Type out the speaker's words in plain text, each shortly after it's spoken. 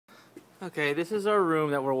Okay, this is our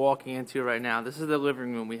room that we're walking into right now. This is the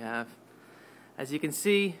living room we have. As you can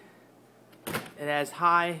see, it has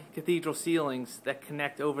high cathedral ceilings that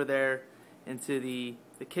connect over there into the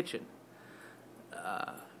kitchen.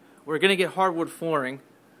 We're going to get hardwood flooring,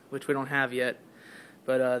 which we don't have yet,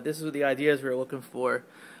 but this is what the ideas we were looking for.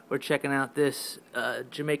 We're checking out this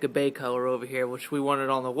Jamaica Bay color over here, which we wanted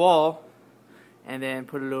on the wall, and then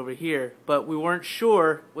put it over here. But we weren't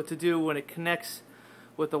sure what to do when it connects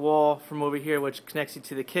with the wall from over here, which connects you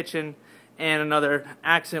to the kitchen, and another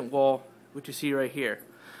accent wall, which you see right here.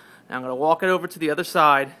 Now I'm going to walk it over to the other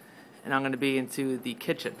side, and I'm going to be into the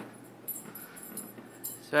kitchen.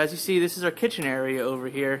 So as you see, this is our kitchen area over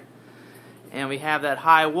here, and we have that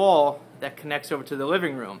high wall that connects over to the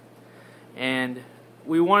living room. And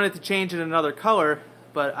we wanted to change it another color,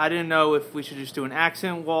 but I didn't know if we should just do an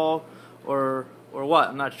accent wall or what.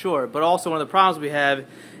 I'm not sure. But also one of the problems we have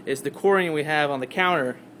is the coring we have on the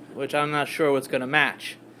counter, which I'm not sure what's going to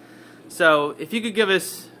match. So if you could give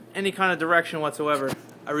us any kind of direction whatsoever,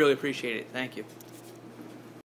 I really appreciate it. Thank you.